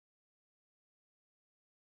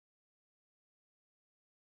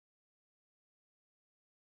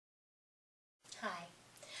Hi.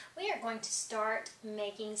 We are going to start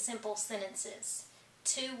making simple sentences.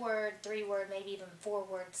 2-word, 3-word, maybe even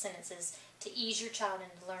 4-word sentences to ease your child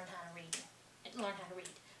and to learn how to read.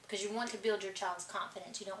 Because you want to build your child's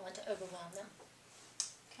confidence. You don't want to overwhelm them.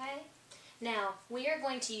 Okay? Now, we are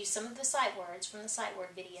going to use some of the sight words from the sight word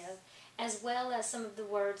video, as well as some of the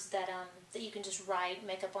words that that you can just write,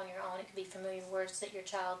 make up on your own. It could be familiar words that your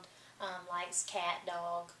child likes: cat,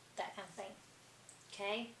 dog, that kind of thing.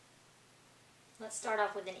 Okay? Let's start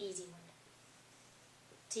off with an easy one.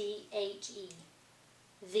 T-H-E.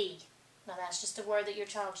 The. Now that's just a word that your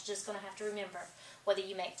child's just going to have to remember. Whether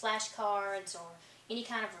you make flashcards or any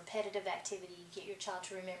kind of repetitive activity, you get your child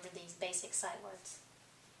to remember these basic sight words.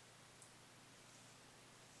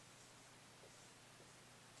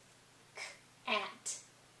 At.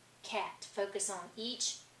 Cat. Focus on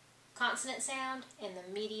each consonant sound and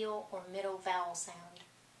the medial or middle vowel sound.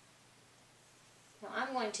 Now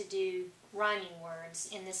I'm going to do rhyming words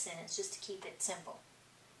in this sentence just to keep it simple.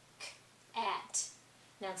 At.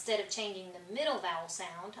 Now instead of changing the middle vowel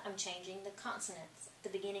sound, I'm changing the consonants at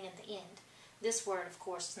the beginning and the end. This word, of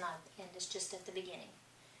course, is not at the end, it's just at the beginning.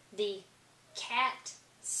 The cat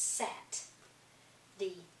sat.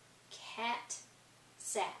 The cat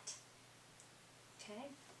sat. Okay?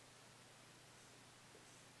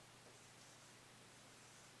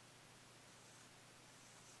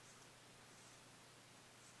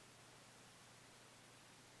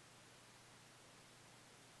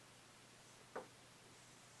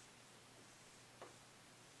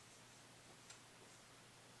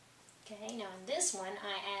 Okay, now in this one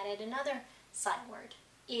I added another sight word.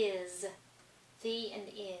 Is. The and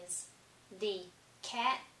is. The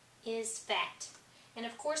cat is fat. And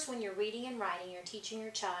of course when you're reading and writing, you're teaching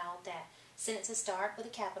your child that sentences start with a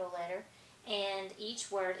capital letter and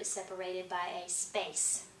each word is separated by a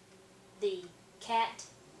space. The cat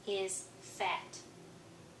is fat.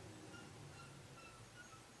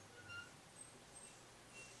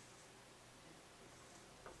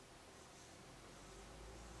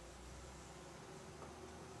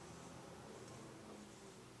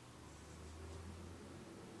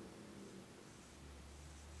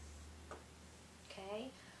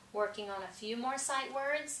 Okay, working on a few more sight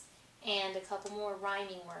words and a couple more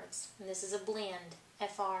rhyming words. And this is a blend.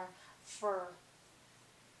 F-R, fur.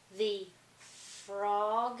 The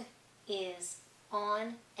frog is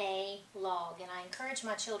on a log. And I encourage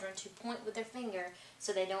my children to point with their finger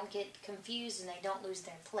so they don't get confused and they don't lose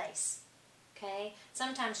their place. Okay?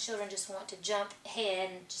 Sometimes children just want to jump ahead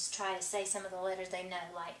and just try to say some of the letters they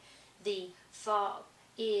know, like the frog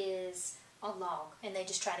is a log, and they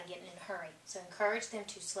just try to get in a hurry. So encourage them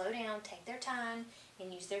to slow down, take their time,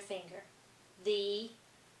 and use their finger.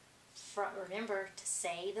 Remember to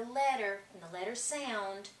say the letter and the letter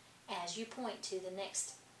sound as you point to the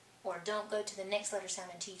next, or don't go to the next letter sound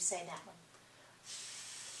until you say that one.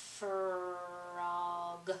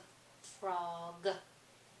 Frog, frog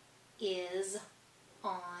is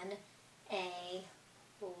on a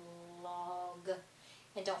log.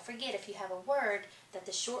 And don't forget, if you have a word that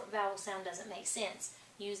the short vowel sound doesn't make sense,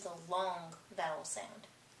 use the long vowel sound.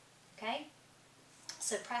 Okay?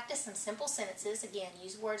 So practice some simple sentences. Again,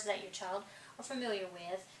 use words that your child are familiar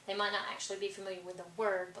with. They might not actually be familiar with the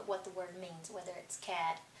word, but what the word means, whether it's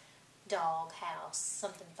cat, dog, house,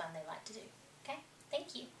 something fun they like to do. Okay?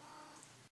 Thank you.